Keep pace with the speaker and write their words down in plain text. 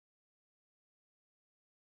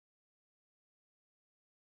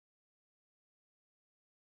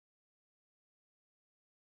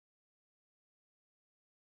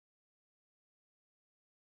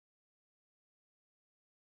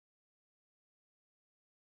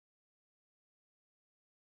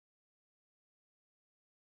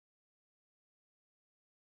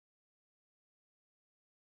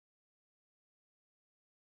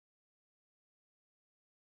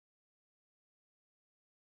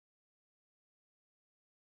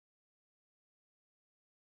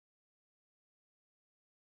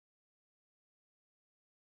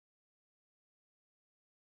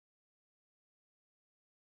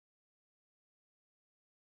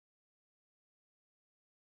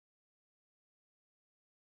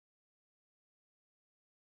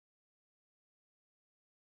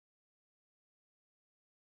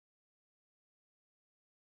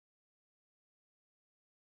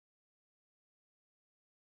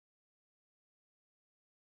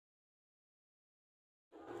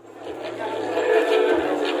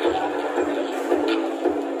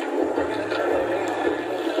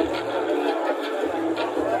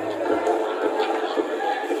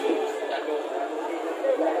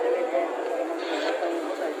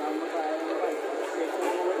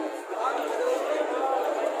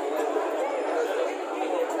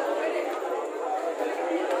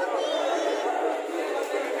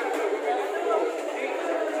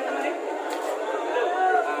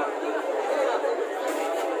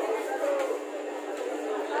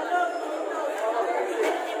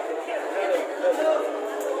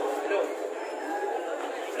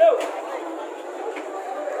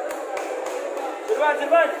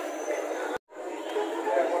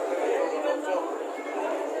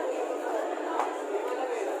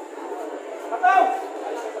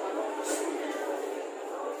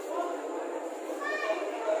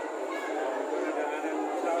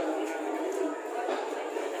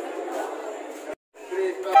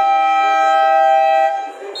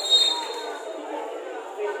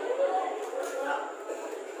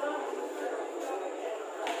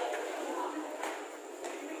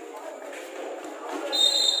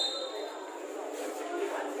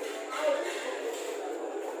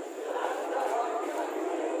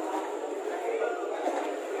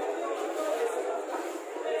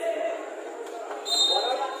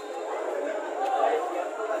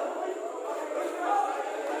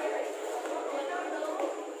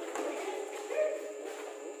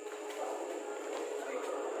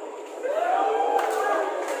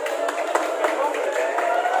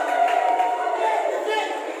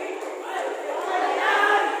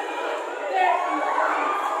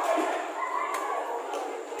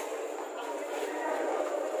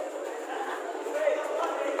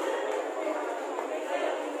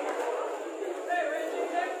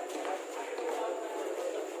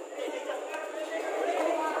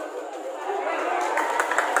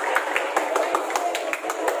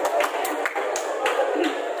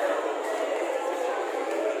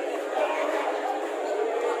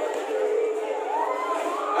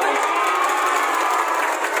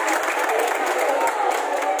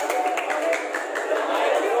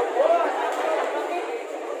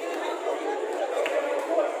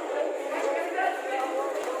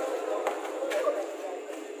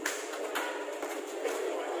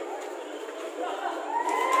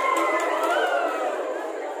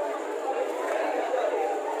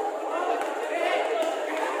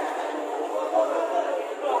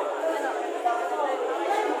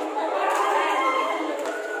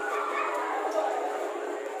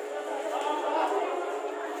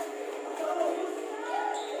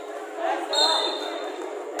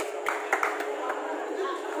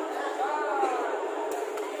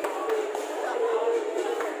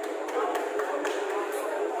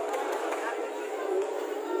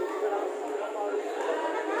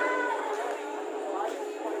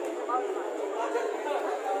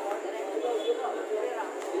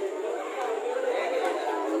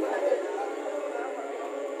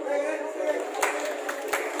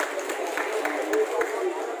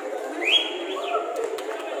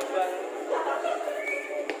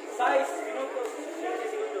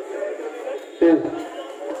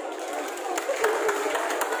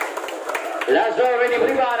Last already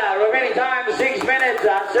privata, remaining time 6 minutes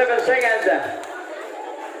and 7 seconds.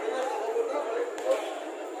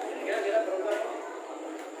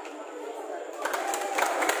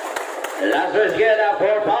 Last race get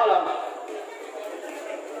for Paulo.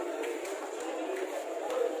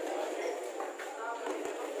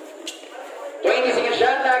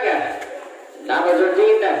 Shot dagger. Number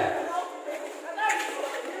 13.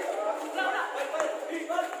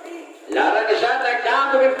 Laurente shot back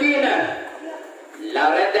down to 15.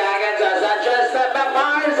 Laurente against Sanchez, step back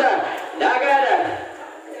Mars. Dagger.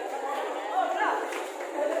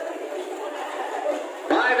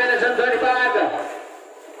 5 minutes and 35.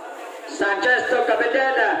 Sanchez to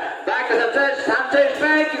Capitana. Back to Sanchez. Sanchez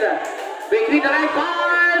back. Between the right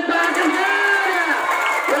bars. Back again.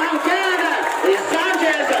 From Canada is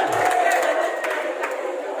Sanchez.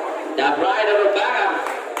 The pride of the back.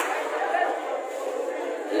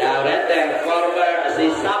 Laurente, former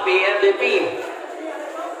cessafi MVP.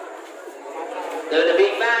 To the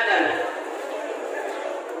big man.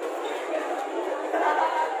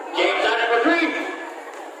 James on number 3.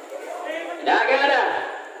 Dagger.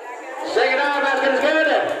 Second round basket is good.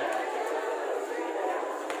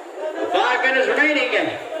 5 minutes remaining.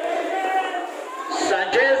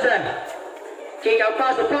 Sanchez. Kick out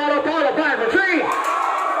past the Paulo. Paulo 5 for 3.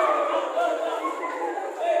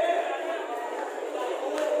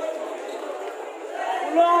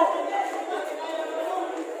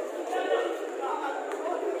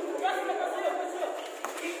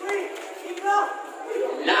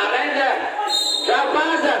 Laurente. Drop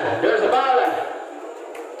pass. There's the ball.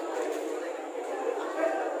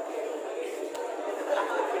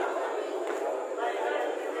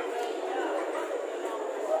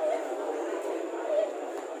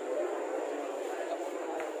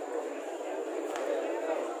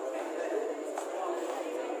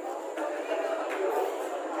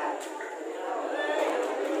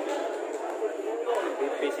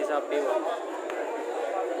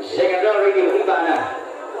 Second round ready for Ivana.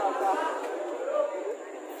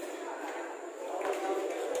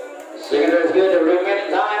 Second round is good. The remaining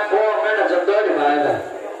time 4 minutes and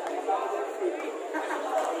 35.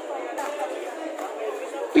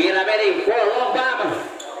 ready for a long bomb.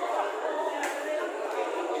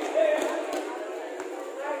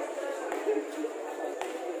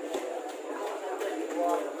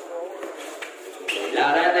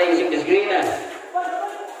 Laurente using the screen.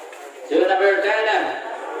 To number 10.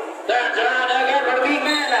 Turns around again for the big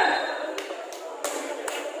man.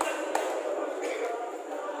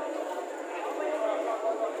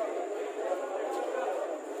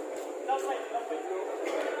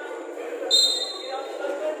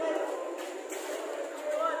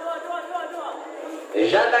 The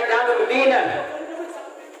shot back down to Medina.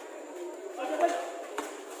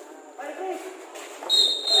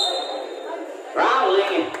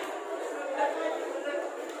 Prowling.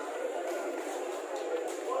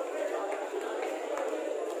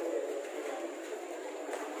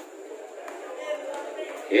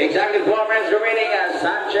 Exactly 4 minutes remaining.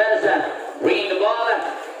 Sanchez bringing the ball.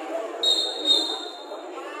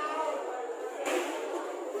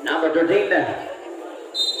 Number 13.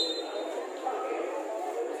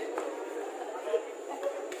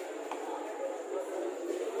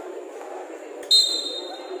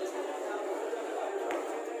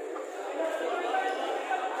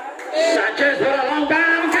 Sanchez for a long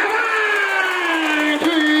bomb. Come on! 3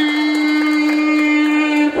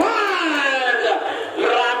 points!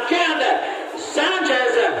 Laurente.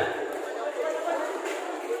 Sanchez.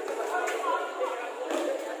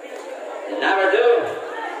 Number 2.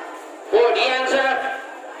 For the answer.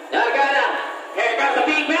 Nagada. Here comes the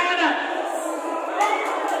big man.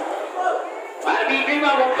 While the big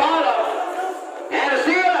rebound will follow. And a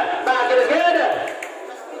steal. Basket is good.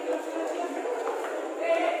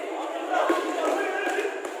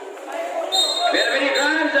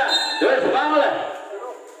 There's the foul.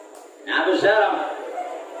 Now the setup.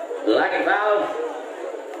 Like a foul.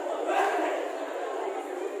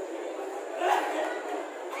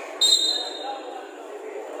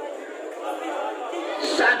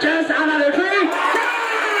 Sanchez, another 3.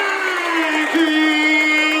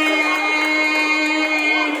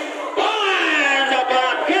 Points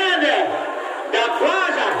upon Canada. The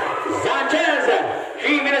Plaza. Sanchez.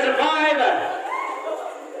 3 minutes and 5.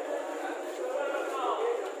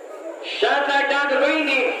 Shot back down to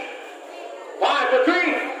 20. 5 for 3.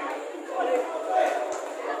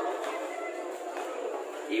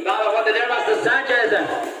 Ibala won the dermas to Sanchez.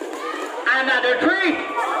 Another 3.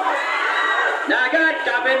 Nagat,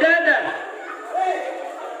 Capedet.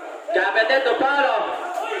 Capedet to Palo.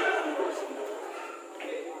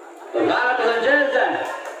 Palo to Sanchez.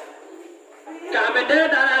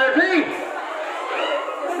 Capedet, another 3.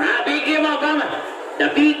 A big game of them. The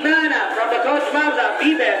big man from the coach Mavza,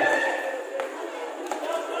 beirn.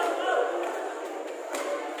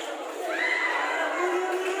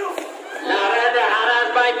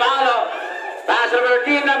 By Paulo. Pass over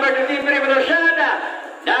team number 15 for Roshada.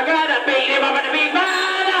 Nagada, beat him up at the big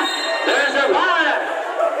man. There's a ball.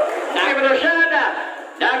 Nagada Roshada.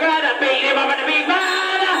 Nagada, beat him up at the big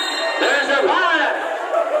man. There's a ball.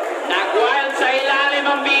 Nagwild sa ilalim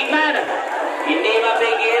ang big man. Hindi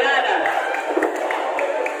mapigilan.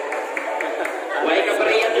 Huwag ka pa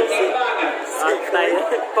rin yung timbangan. Antay,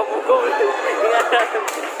 pamukul.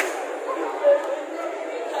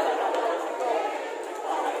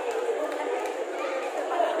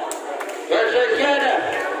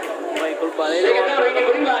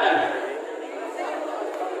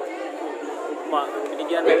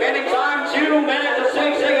 Remaining time 2 minutes and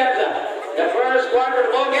 6 seconds. The first quarter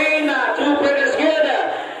of the game. 2 minutes good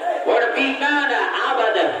for the big man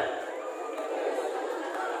Abad.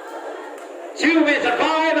 2 minutes and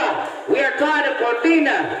 5. We are tied at 14.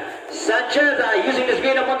 Sanchez using the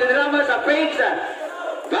screen upon the drummers. Fakes.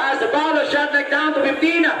 Pass the ball. Shot back down to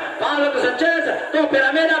 15. Paulo to Sanchez. To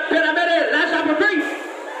Pyramide. Last shot for 3.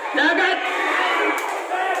 Nugget.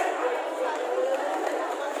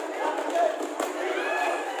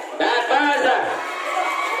 Bad pass.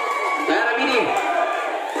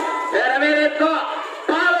 Pyramide to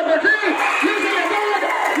Paulo for 3. Using the board.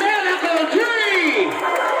 Miracle 3.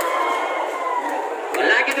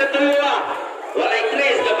 Wala kita tuwa. Wala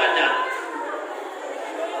 3 ka banda.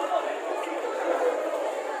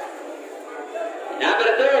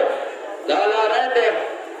 Number 2. The laurente.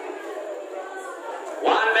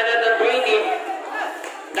 1 minute and 20.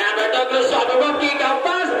 Number 2 goes off above kick out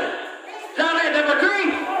pass. Laurente for 3.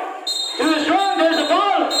 Too strong. There's a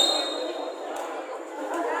ball.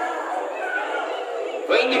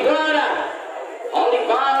 24. Holding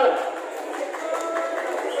ball.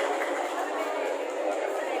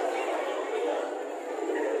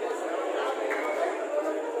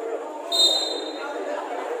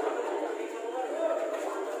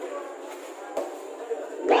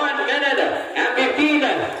 And 15.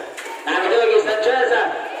 against Sanchez.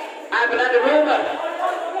 And behind the room.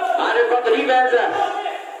 And in front of the defense.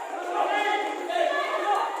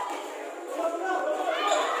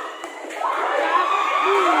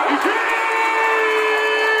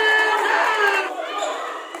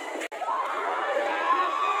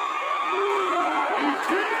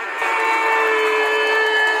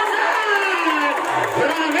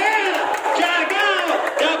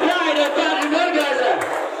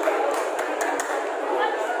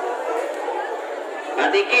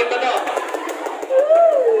 Keep it up.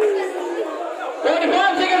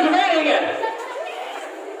 45 seconds remaining.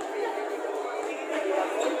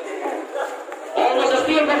 Almost a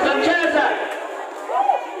steal from Sanchez.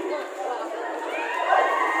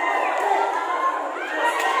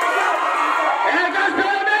 And it goes to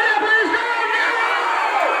the middle, but it's gone now.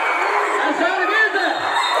 That's how it is.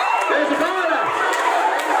 There's the ball.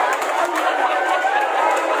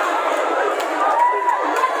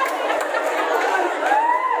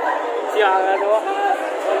 Dạ đúng không?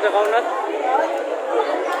 Không được không đất.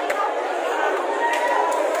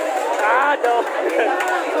 À đâu.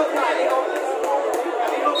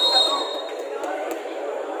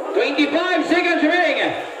 25 seconds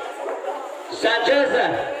remaining. Sanchez.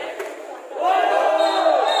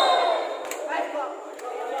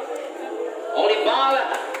 Holding ball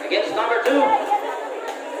against number 2.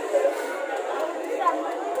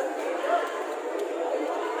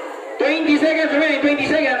 Twenty seconds remaining. 20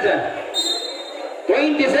 seconds.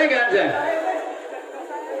 20 seconds.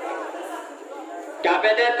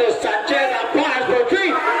 Capedetto Sanchez applies for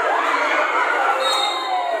 3.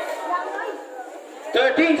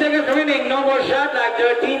 13 seconds remaining. No more shot like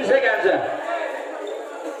 13 seconds.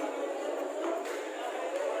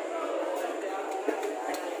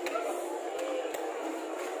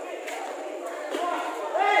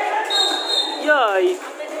 Yay.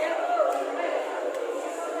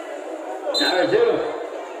 Number 2.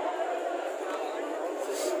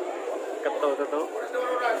 Betul.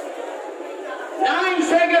 9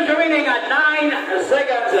 seconds remaining at 9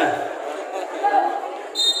 seconds.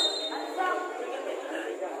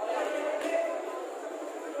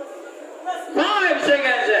 5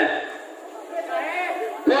 seconds.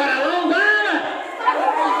 What a long time.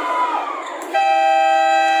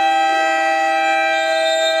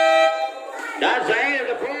 That's the end of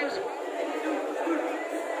the first.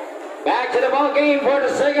 Back to the ball game for the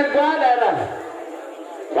second quarter.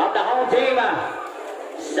 From the home team,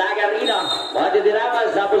 Sagarino, Madidirama,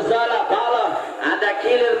 Zabuzala, Paulo, and the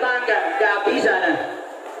killer Tanga, Gabizan.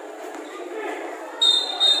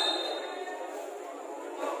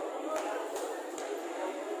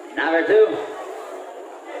 Number 2.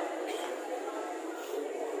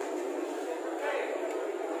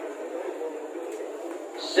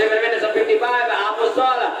 Seven minutes and 55,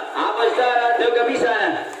 Apostola, to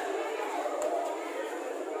Gabizan.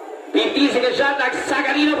 15 second shot like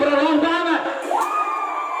Sagarino for a long time.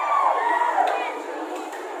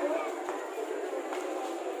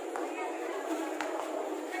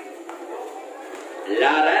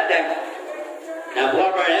 Laurente, the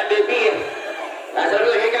former MVP. That's a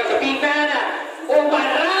look, here comes the big man. Oh,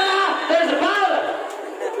 Barrala, there's the ball.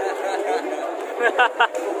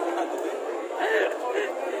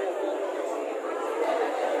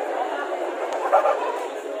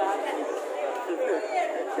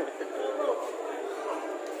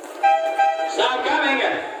 Stop coming.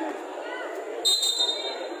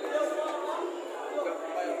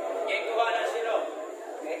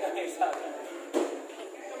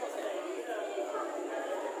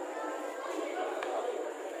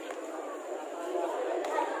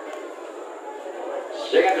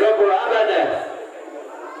 Second throw for Abad.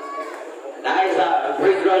 Nice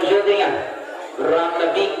free throw shooting from the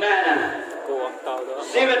big man.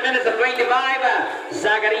 7 minutes and 25.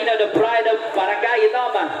 Zagarino, the pride of Barangay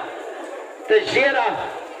Itom. Tejera.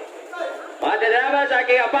 Madedama,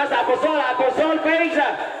 Zakiapas, Apostol fakes.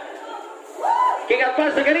 Kick up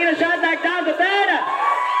pass, Zagarino shot back down to 10.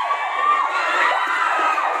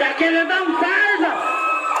 Zakiatom fires.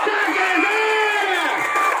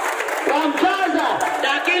 From Gaza,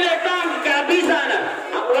 Zakiatom Gabizan.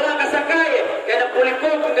 Ang wala kasakay, kaya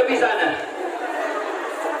napulipog ang Gabizan.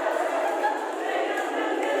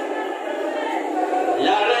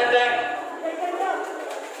 Laurente.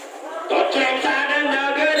 To James Harden, no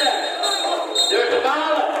good. There's the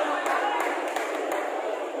ball.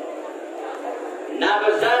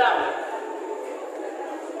 Navazara.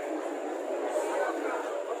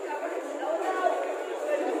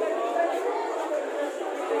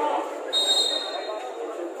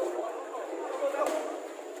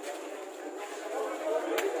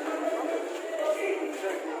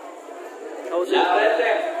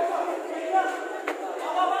 Laurente.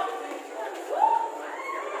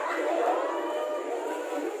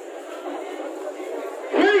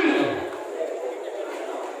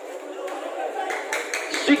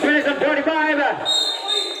 6 minutes and 45.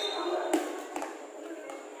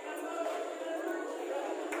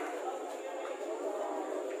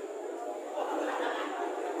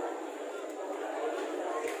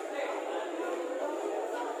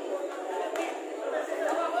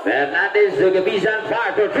 Fernandez kebiasaan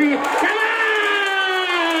 5 for 3. Come on!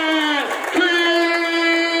 3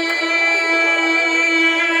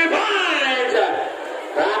 points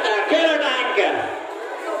from the killer tank.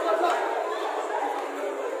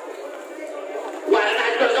 What a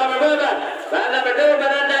nice crossover move from number 2,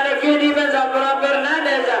 but another key defense of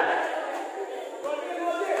Fernandez.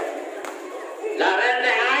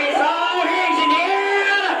 Laurente eyes all hits in the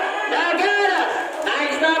air.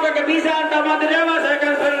 Nice number kebiasaan from the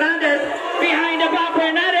Circles Fernandez behind the back.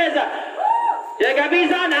 Fernandez.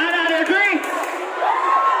 Kebiasaan another 3.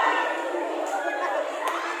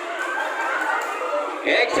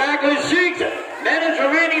 Exactly 6 minutes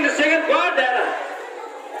remaining in the second quarter.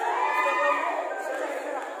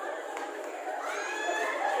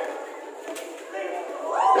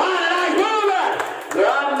 What a nice move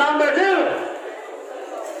from number 2.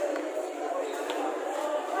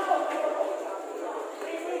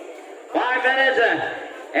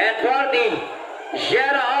 And 40.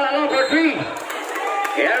 Shadow all alone for 3.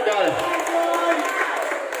 Air ball.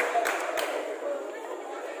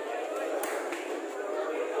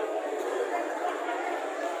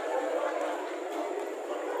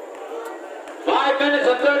 Minutes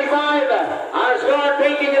and 35. Our score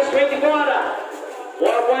taking is 24.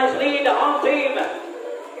 4 points lead the home team.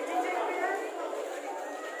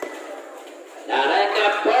 Now let the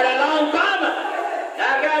put a long bomb.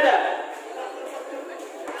 Now got it.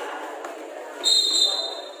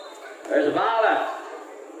 There's a ball.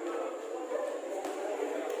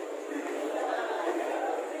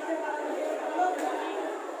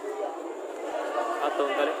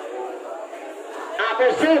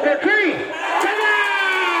 Apple silver 3. Come on!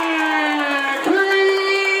 3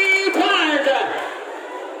 points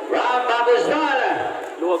from Apple Sala.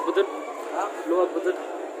 Luwag betul. Luwag betul.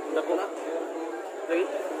 Dako. Lagi.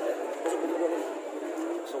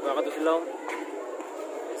 Suka ka to sila.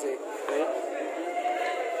 Okay.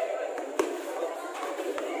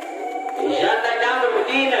 Shot that down to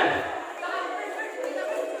Medina.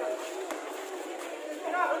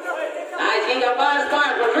 Nice kick up by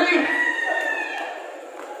Spark for 3.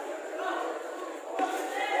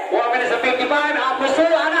 4 minutes and 55. Apple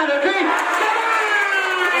Sala another 3. Come on!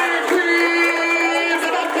 3.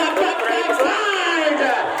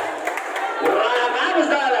 From Apple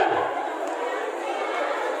Sala.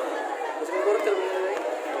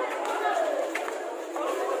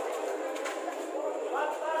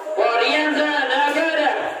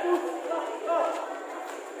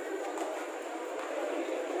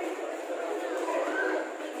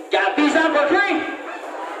 Kebiasaan for 3.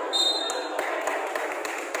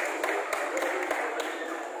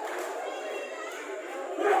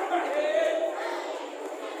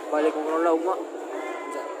 Balik mo lang uma.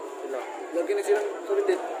 Lagi na silang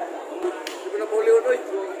solidit. Di ba Napoleon oy?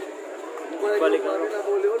 Balik na.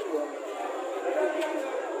 Napoleon.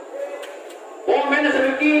 4 minutes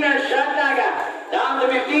and 15. Shot naga. Down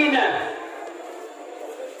to 15.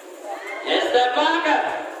 Step back.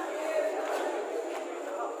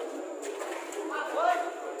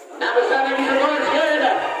 Number 7 is the one scared.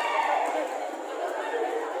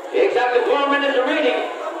 Exactly 4 minutes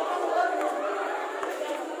remaining.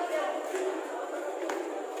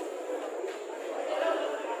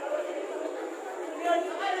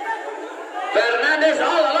 Fernandez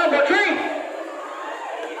all alone for 3.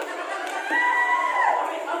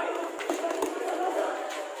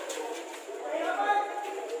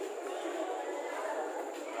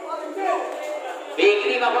 Big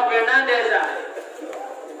lima for Fernandez.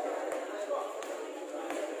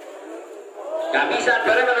 Kebiasaan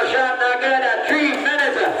perimeter shot not good at 3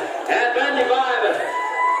 minutes and 25.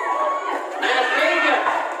 Nice kick.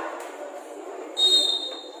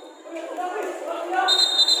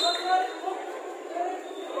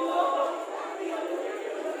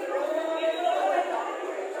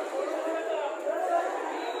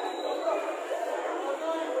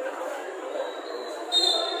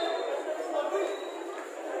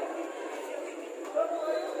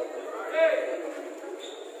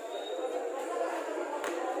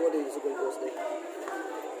 What is the goal post?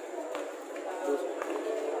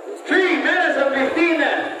 3 minutes and 15.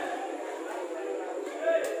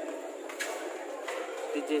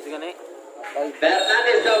 DJ segani.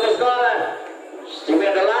 Fernandez double score. Still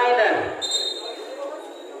at the line.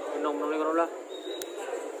 Nong ni ko lah.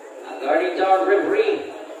 Guarding tower referee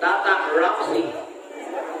Tata Ramsey.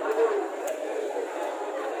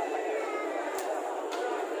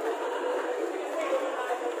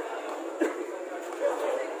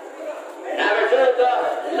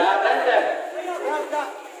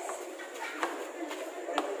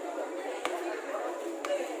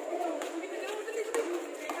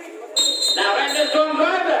 strong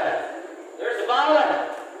driver. There's the ball.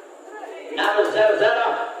 Number 0-0.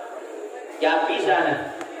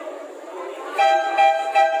 Gabisan.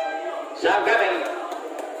 Serve coming.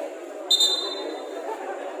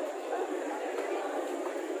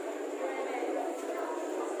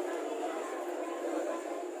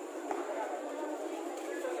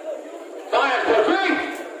 Fires for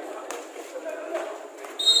 3.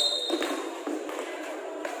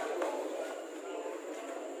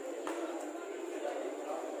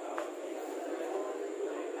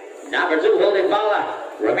 Number 2 holding ball.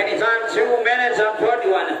 Remaining time 2 minutes and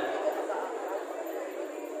 41.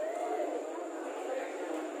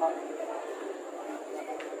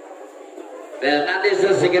 Fernandez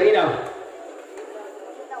Segerino.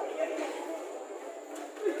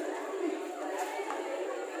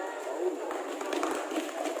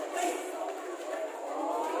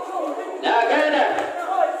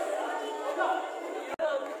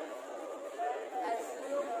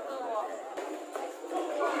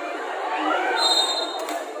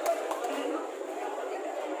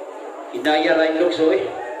 Inaya lain luksoy.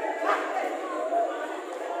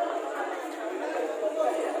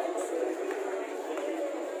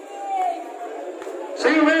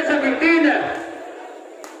 Same race of 15.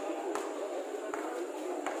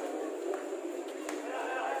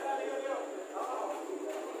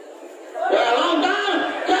 Well, on down.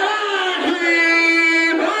 Cessafi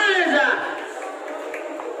plays.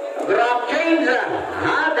 From Keynes.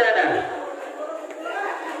 Harden.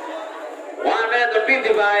 1 minute and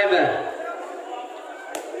 55.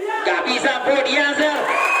 Gabisan for the answer.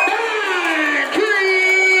 And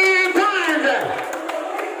 3 points.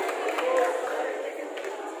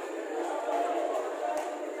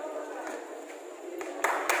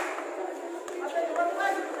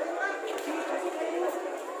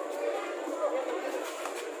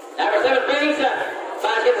 Number 7 brings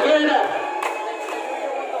basket winner.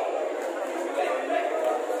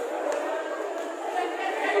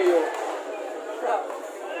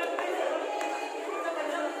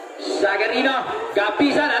 Sagarino,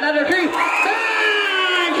 Gabisan, another 3. And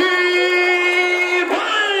 3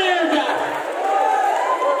 points.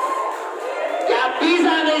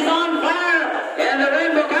 Gabisan is on fire in the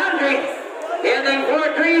Rainbow Country, hitting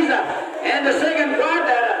 4 threes in the second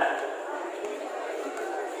quarter.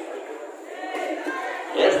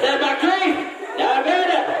 Step back 3. Now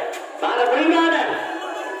good. Para bring on it.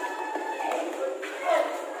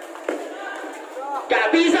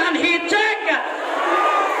 Gabisan hit check.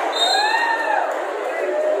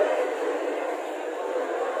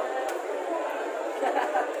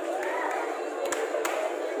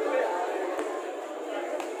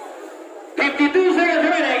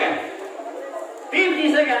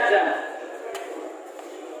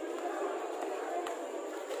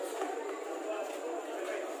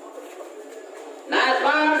 Nice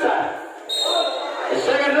pass. The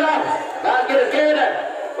second drop. Basket is good.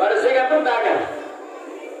 For the second putback.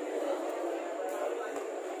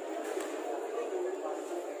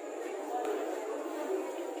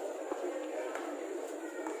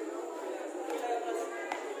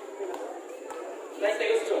 Let's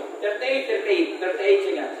take us to 38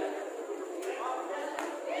 seconds.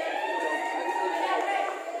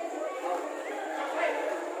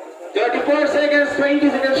 Four seconds, 20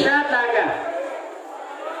 seconds shot laga.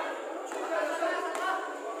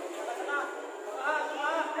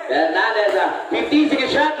 Fernandez, 15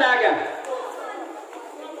 seconds shot laga.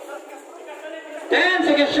 10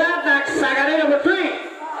 seconds shot laga. Sagarino for 3.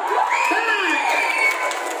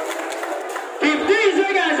 15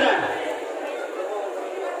 seconds.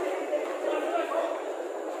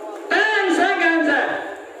 10 seconds.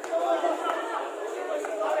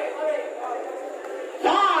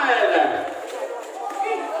 5.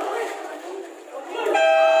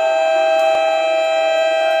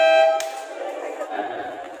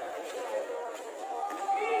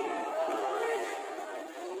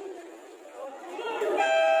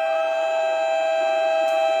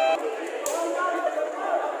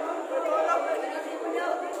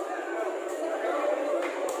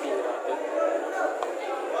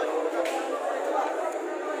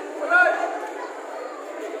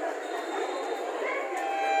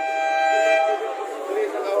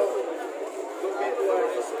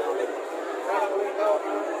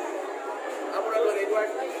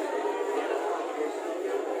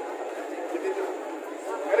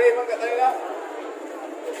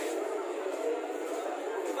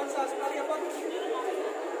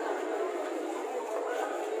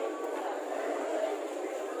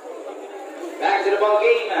 Back to the ball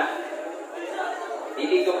game.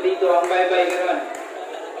 Hindi kompleto ang bye-bye karon.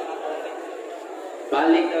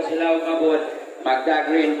 Balik na sila umabot. Magdag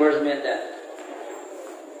reinforcement.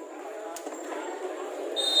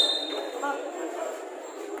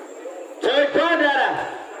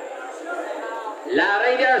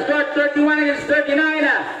 score 31 against 39.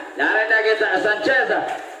 Laurente against Sanchez.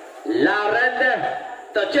 Laurente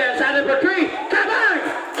to James Sanders for 3. Come on!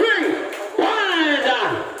 3 points!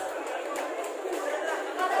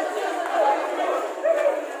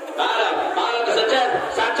 Bottom to Sanchez.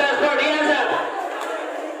 Sanchez for the answer.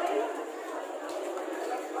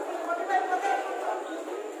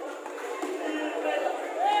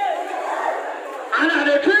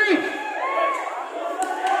 Another 3.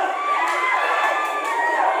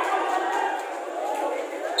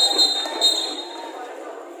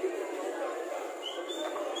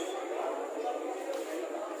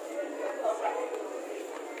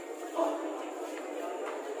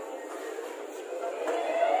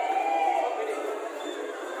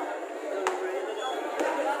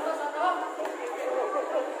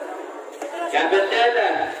 Captain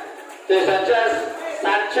to Sanchez.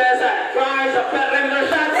 Sanchez tries a perimeter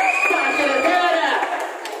shot. Basket is good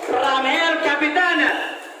from El Capitan.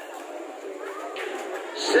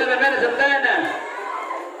 7 minutes and 10.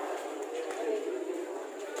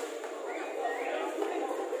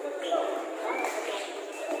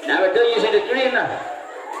 Number 2 using the screen.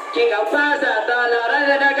 Kick out pass to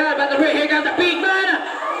Laurente Nagar, but the free. Here comes the big man.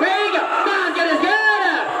 Big basket is good.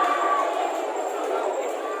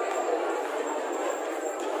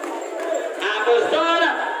 Apostola,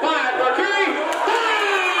 5 for 3.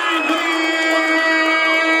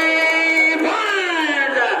 3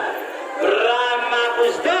 points from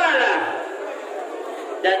Apostola,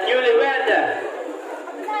 the newlywed.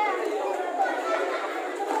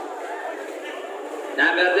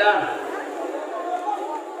 Number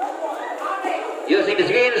 2 using the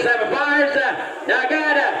screen, 7 bars.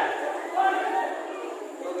 Nagada.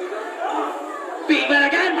 Big man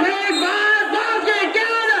again, 3 bars. Basket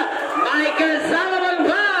good. Michael Solomon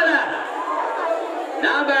ball.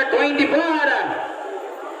 Number 24.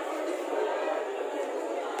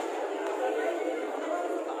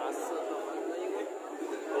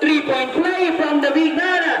 3-point play from the big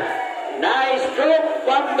man. Nice stroke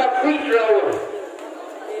from the free thrower.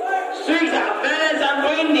 6 minutes and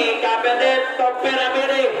 20. Kapitän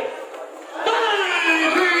Toperamiri. 5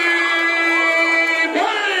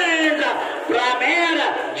 points from Era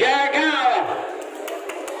Jagawa.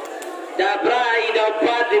 The bride of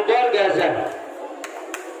Patrick Borges.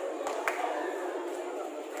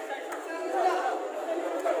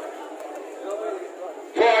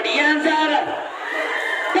 For the answer.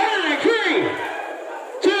 5, 3,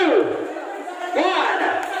 2, 1.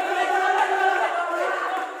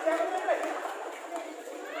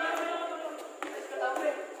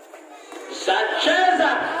 Sanchez.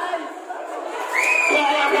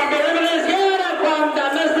 Ball from the perimeter is good from the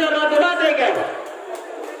Mr. Automatic.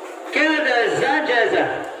 Canada Sanchez.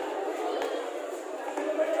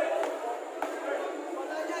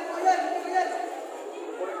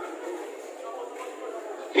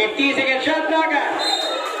 15-second shot clock.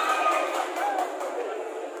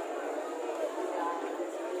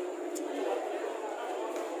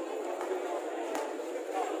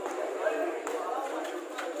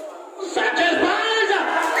 Sanchez balls.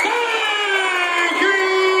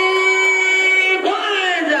 3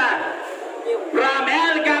 points from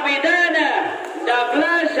El Capitan, the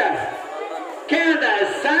Flash, Canada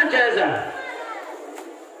Sanchez.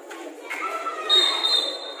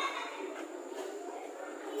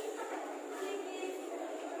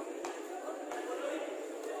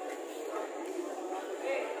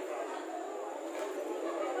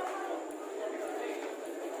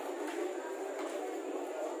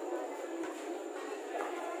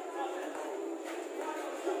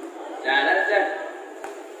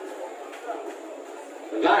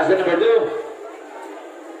 Last number 2.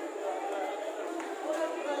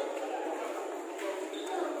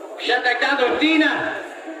 Shot back down to Tina.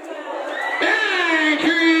 Bang!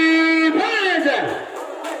 3 points.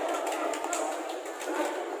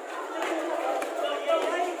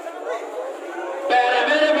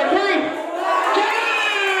 Perimeter for 3.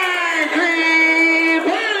 Bang! 3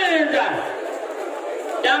 points.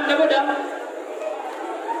 Down, double down.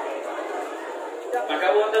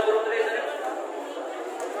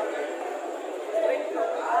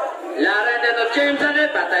 Laurente to James Sanders,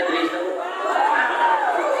 patay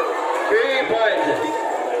 3 points.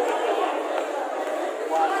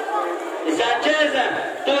 Sanchez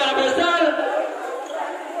to Apostol.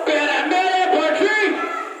 Perimeter for 3.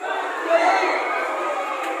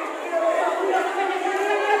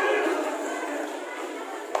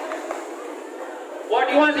 What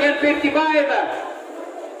do you want against 55?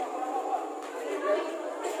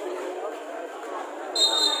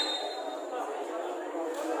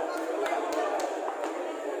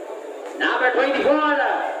 Number 24.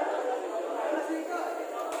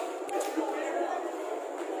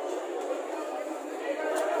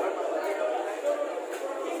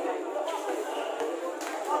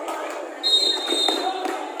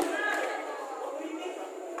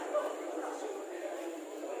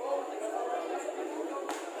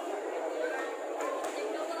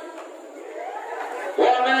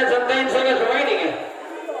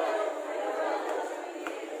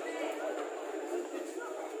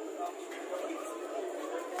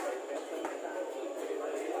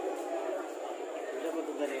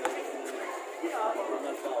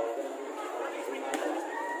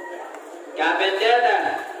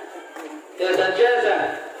 Capitana de Sanchez.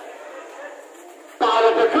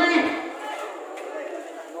 Follow for 3.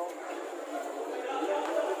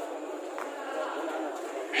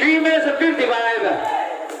 Three minutes and 55.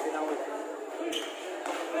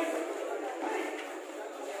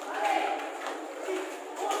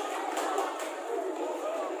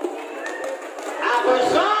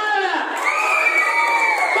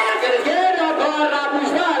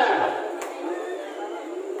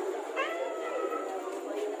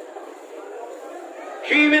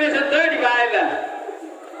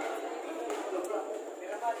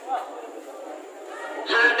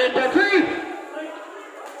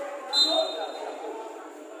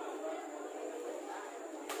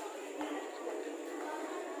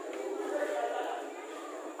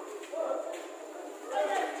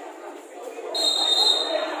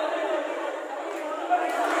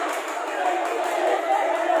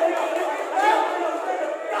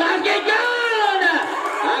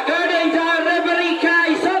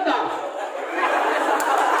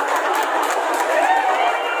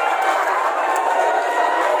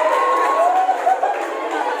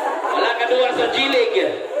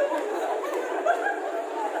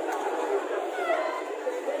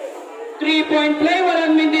 Three-point play,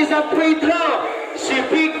 walang minti sa free throw. Si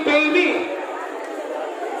Big Baby.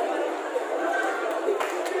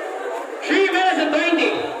 3 minutes and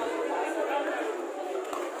 20.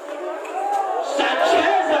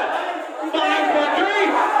 Sanchez, 5 for 3.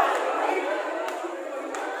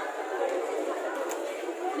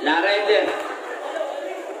 Laurente.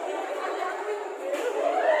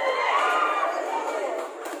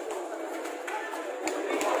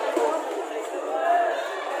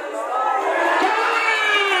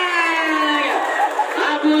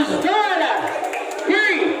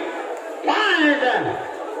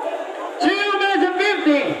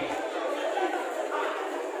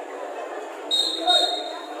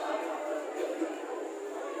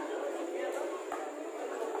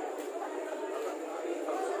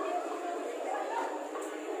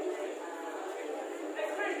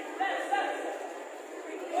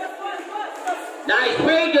 Nice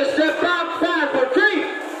way to step up, 5 for 3.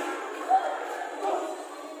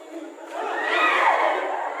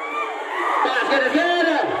 Basket again.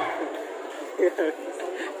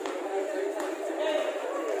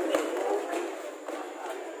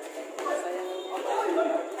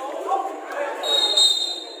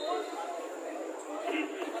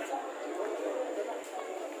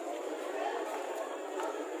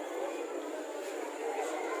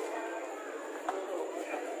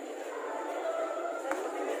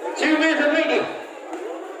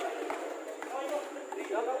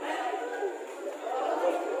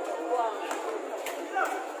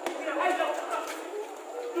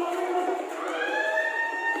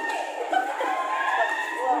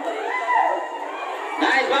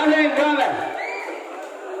 Nice boundary, brother.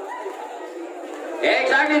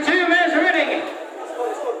 Exactly 2 minutes remaining.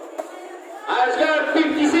 Our score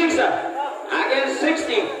 56 against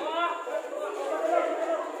 60.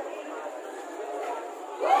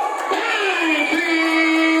 And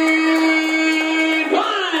 3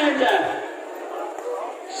 points.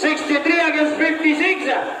 63 against 56.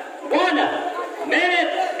 1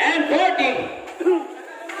 minute and 40.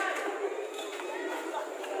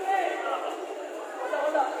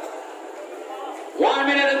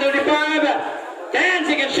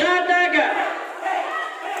 Second shot back.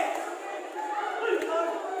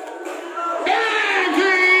 And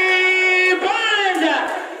 3 points.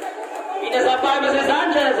 Inasampay si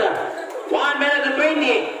Sanchez. 1 minute and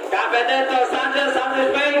 20. Capitano Sanchez on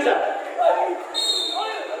his face.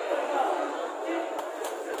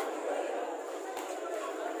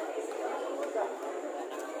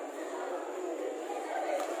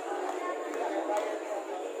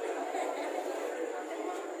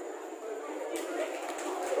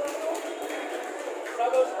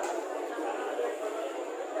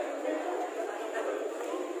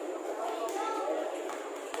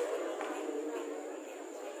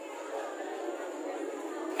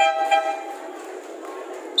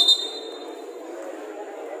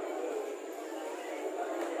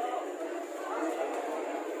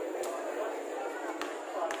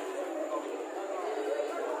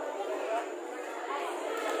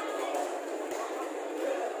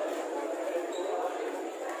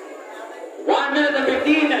 Minute and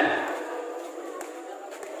 15.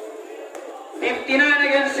 59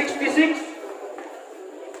 against 66.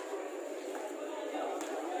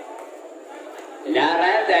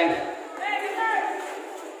 Laurente.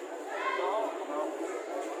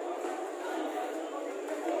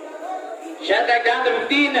 Shot back down to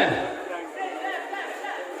 15.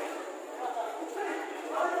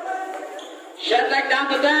 Shot clock down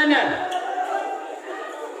to 10.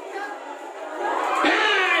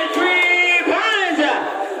 3 points.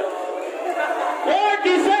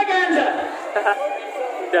 40 seconds.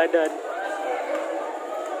 Dadan.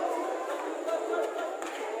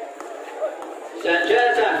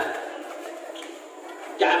 Sanchez.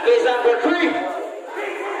 Got this up for 3.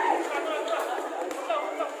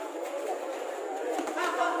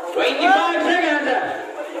 25 seconds.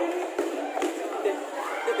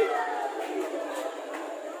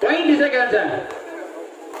 20 seconds.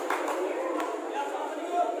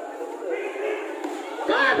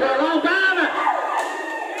 5 for a long time.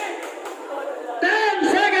 10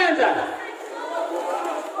 seconds.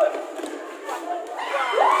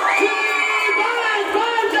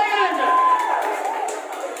 5 seconds.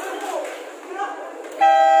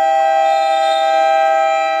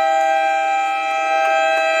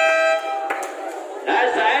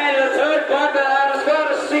 That's the end of the third quarter. Our score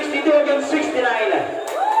is 62 against 69.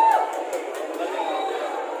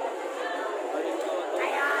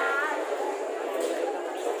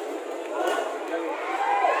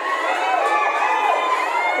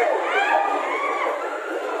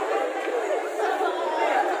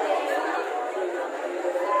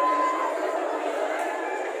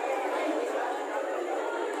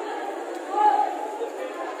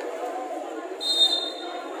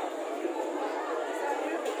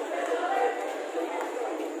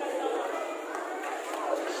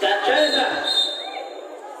 Sanchez.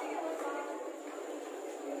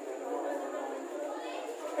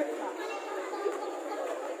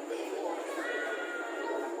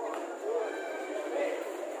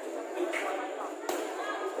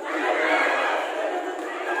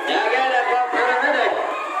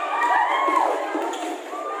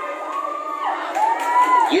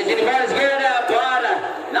 Using the first gear now, ball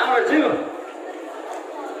number 2.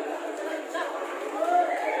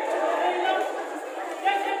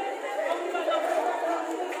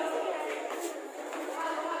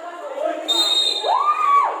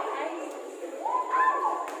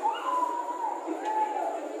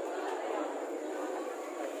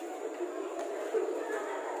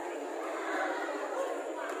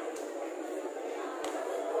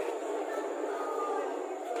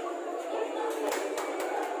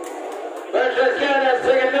 First let's get that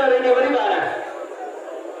second note in your body.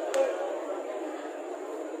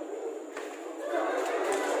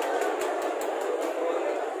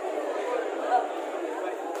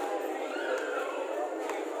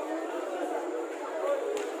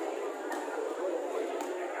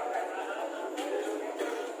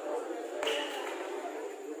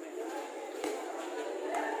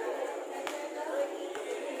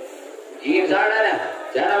 James Harden,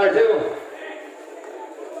 number 2.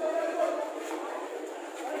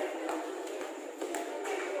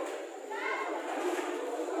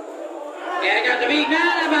 Yeah, got the big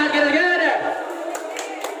man, basket is good.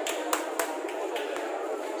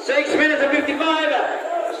 6 minutes and 55.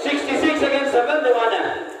 66 against 71.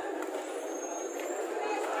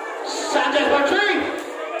 Sanchez for 3.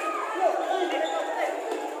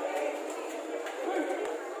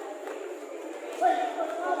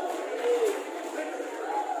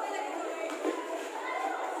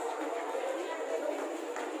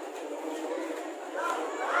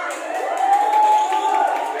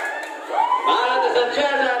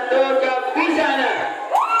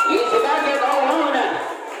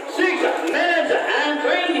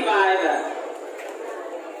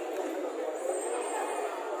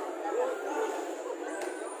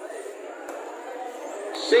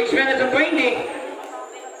 Six minutes and 20.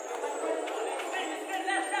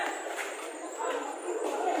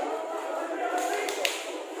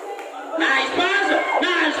 Nice pass.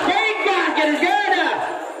 Nice fake basket is good.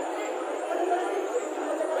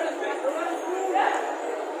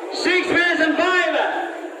 6 minutes and 5.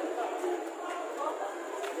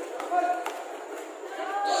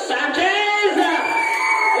 Sanchez.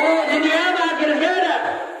 Oh, in the air basket is good.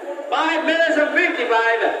 5 minutes and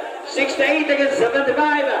 55. 6-8 against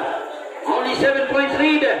 75. Only 7 points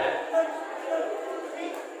lead.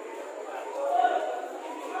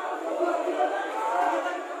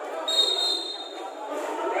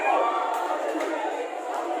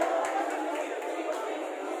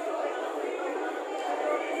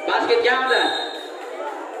 Basket count.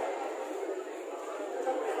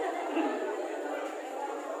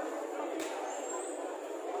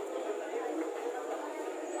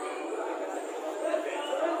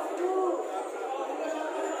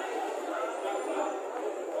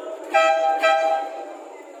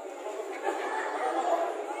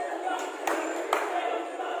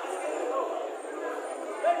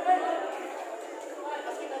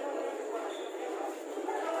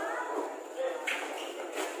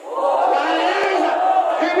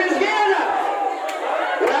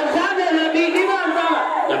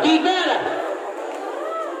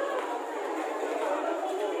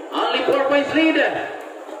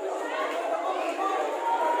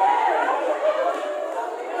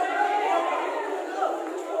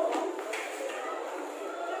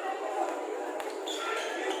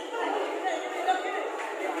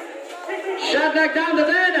 right down to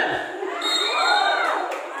 10.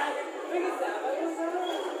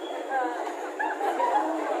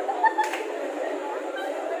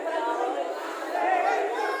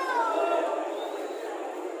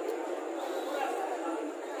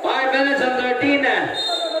 Minutes and 13.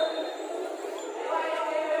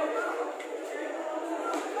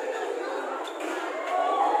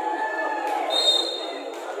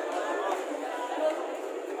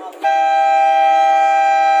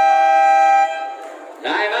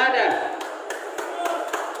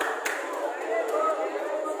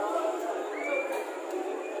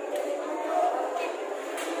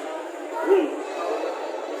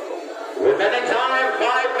 Remaining time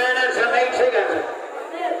 5 minutes and 8 seconds.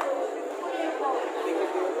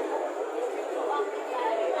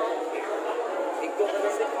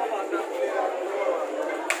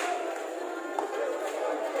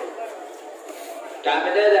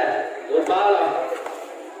 Caminera, good ball.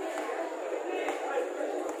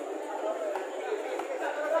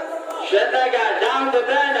 Shendaga down to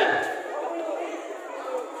 10.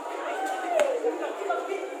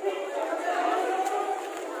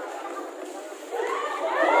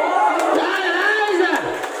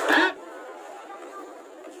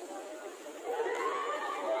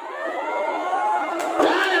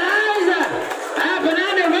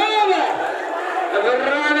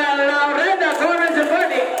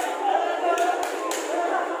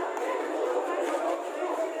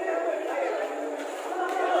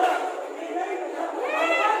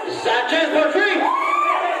 Sanchez for 3.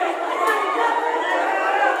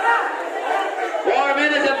 4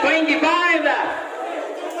 minutes and 25.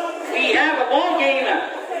 We have a ball game.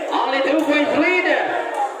 Only 2 points lead.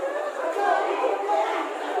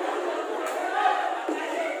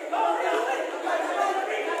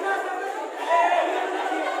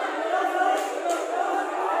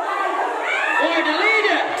 For the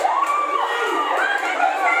leader.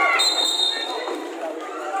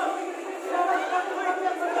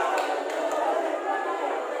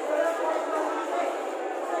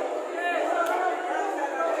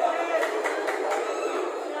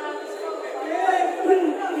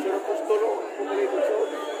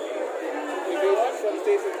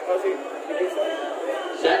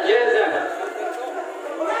 Sanchez.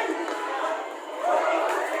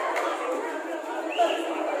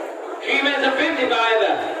 3 minutes and 55.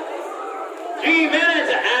 3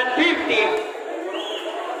 minutes and 50.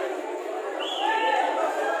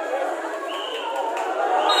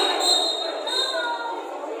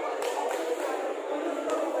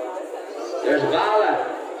 There's Bala.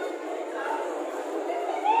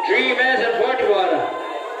 3 minutes and 41.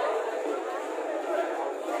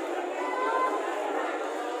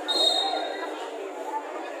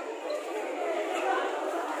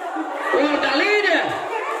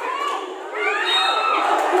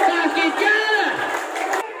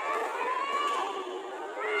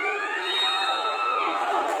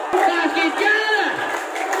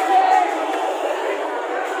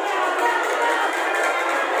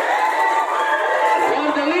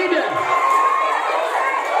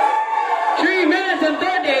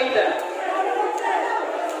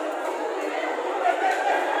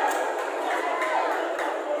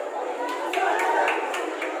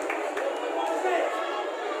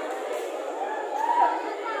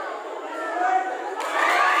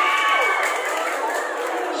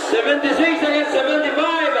 Against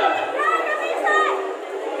 75.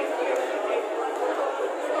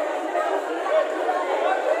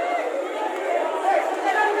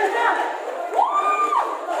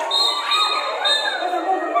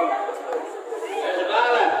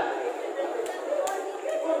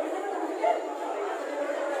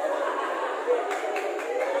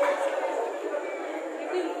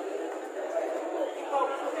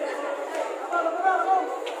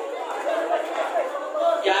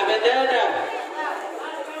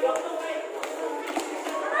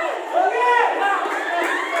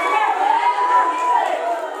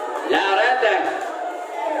 Laurente.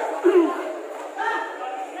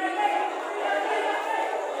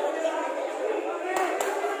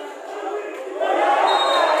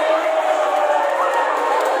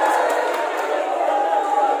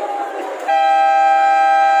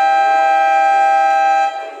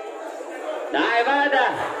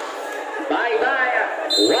 Bye-bye.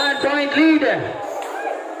 1 point lead.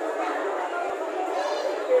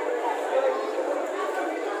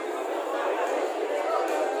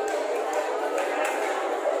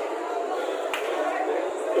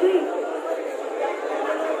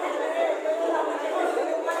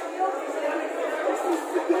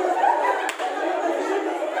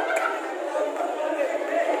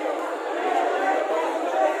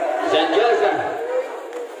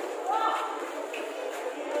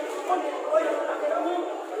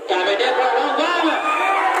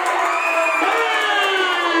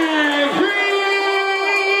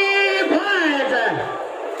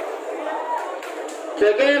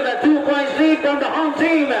 from the home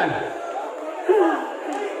team.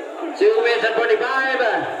 2 minutes and 45.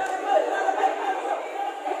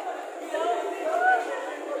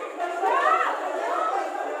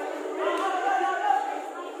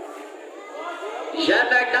 Shot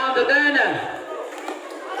back down to 10.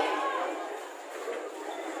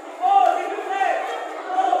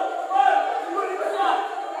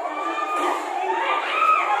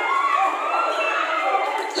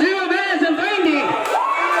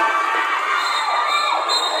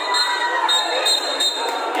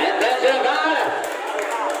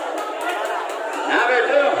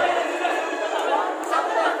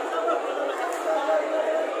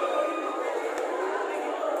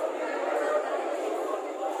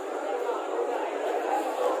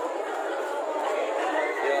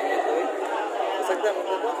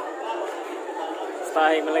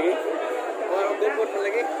 Stay lagi.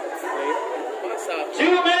 2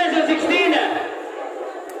 minutes and 16.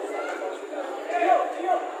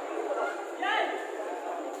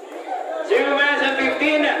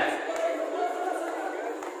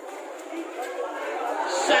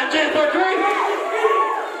 Sanchez for 3.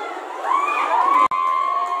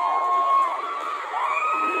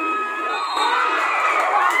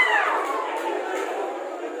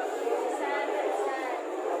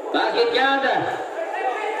 Basket count.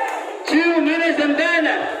 2 minutes and 10.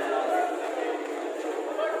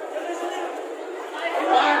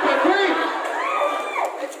 Mark for 3.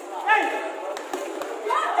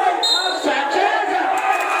 Sanchez.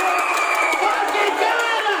 Basket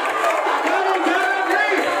count. Count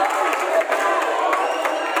 3.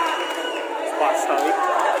 Pasta.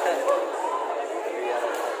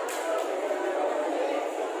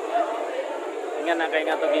 Ingat nak kayak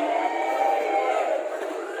ngatokin.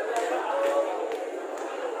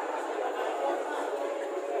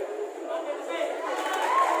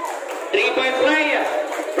 3-point play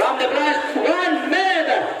from the blast. 1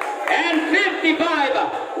 minute and 55.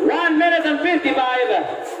 1 minute and 55.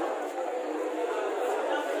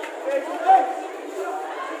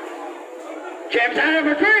 James Allen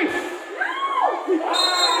for 3.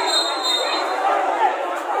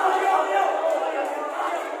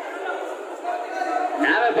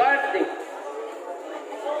 Now a birthday.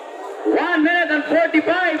 1 minute and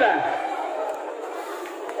 45.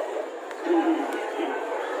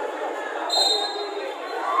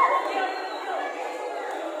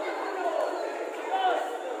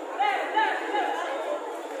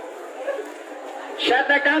 Shot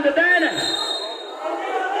back down to 10.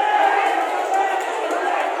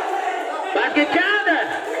 Basket counter.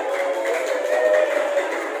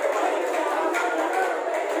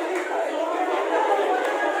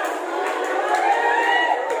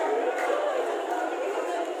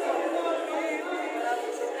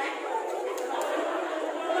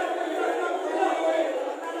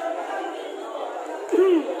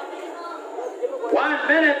 One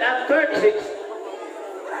minute and 36.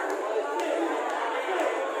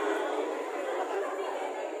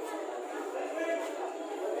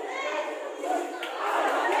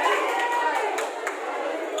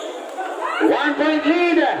 One-point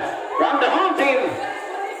lead from the home team.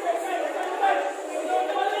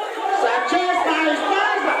 Sanchez by 5.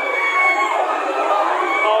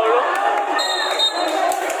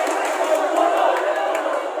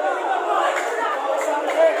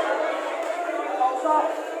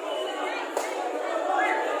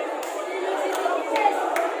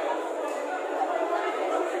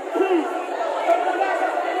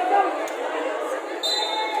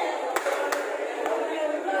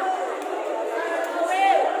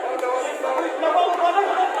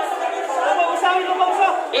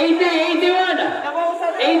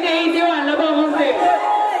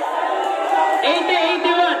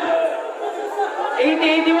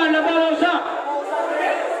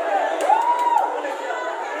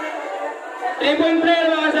 Three-point player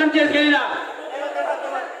mga Sanchez kanina.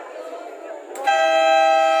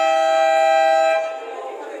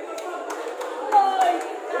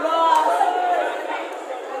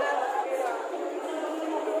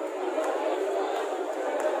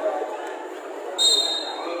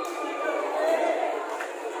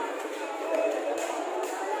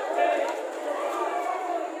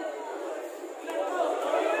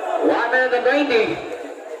 One minute and 20.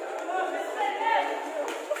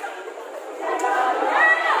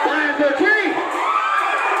 For 3.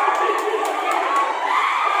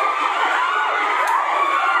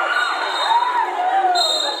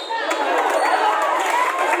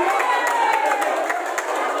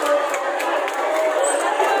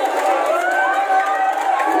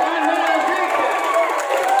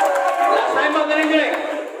 Last time of the injury.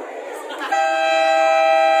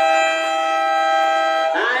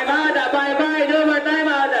 Bye-bye.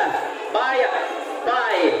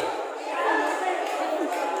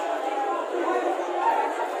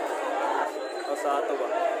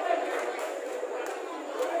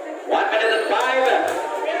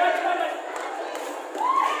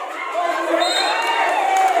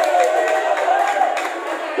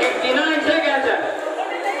 59 seconds.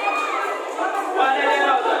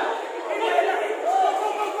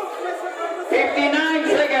 59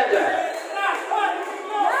 seconds.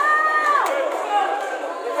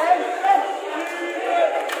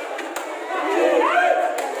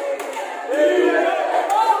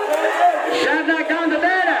 Shut that count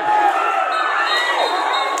there.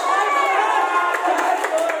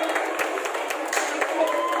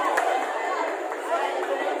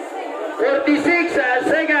 46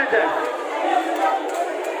 seconds.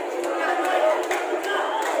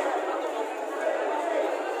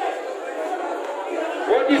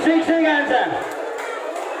 46 seconds.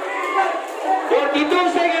 42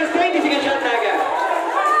 seconds, 20 seconds shot naga.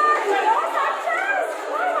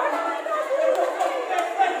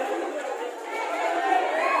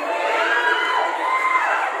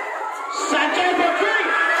 Sanchez for 3.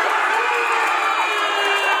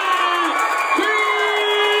 3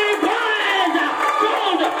 points.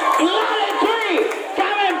 Gold. Laurente 3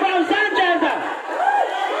 coming from Sanchez.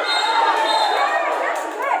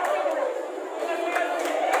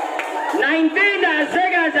 19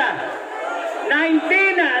 seconds.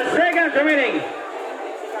 19 seconds remaining.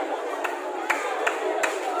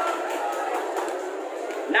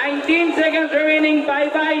 19 seconds remaining.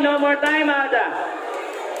 Bye-bye. No more time out.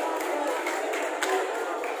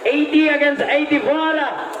 80 against 84.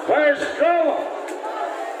 First throw.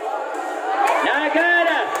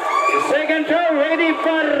 Nagada. Second throw ready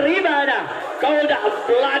for rebound.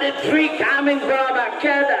 Cold-blooded 3 coming from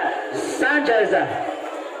Keda Sanchez.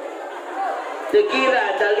 Tequila,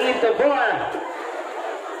 the lead to 4.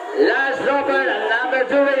 Last dropper, number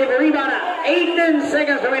 2 ready for rebound. 18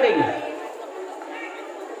 seconds remaining.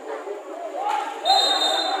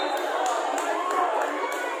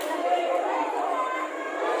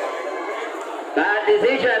 Bad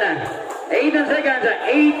decision. 18 seconds.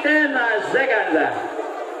 18 seconds.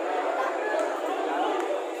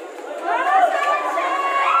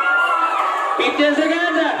 15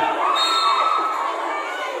 seconds.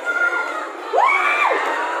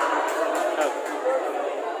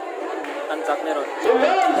 Tancap meron.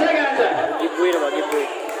 12 seconds. Giveaway na ba? Giveaway.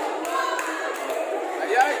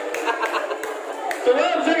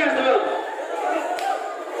 12 seconds. 12.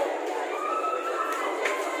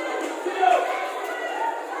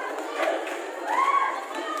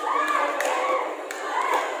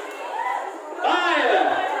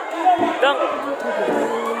 Dunk.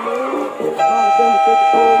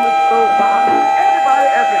 Everybody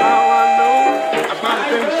asking how I know. I found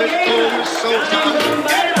them said, "Oh, so high."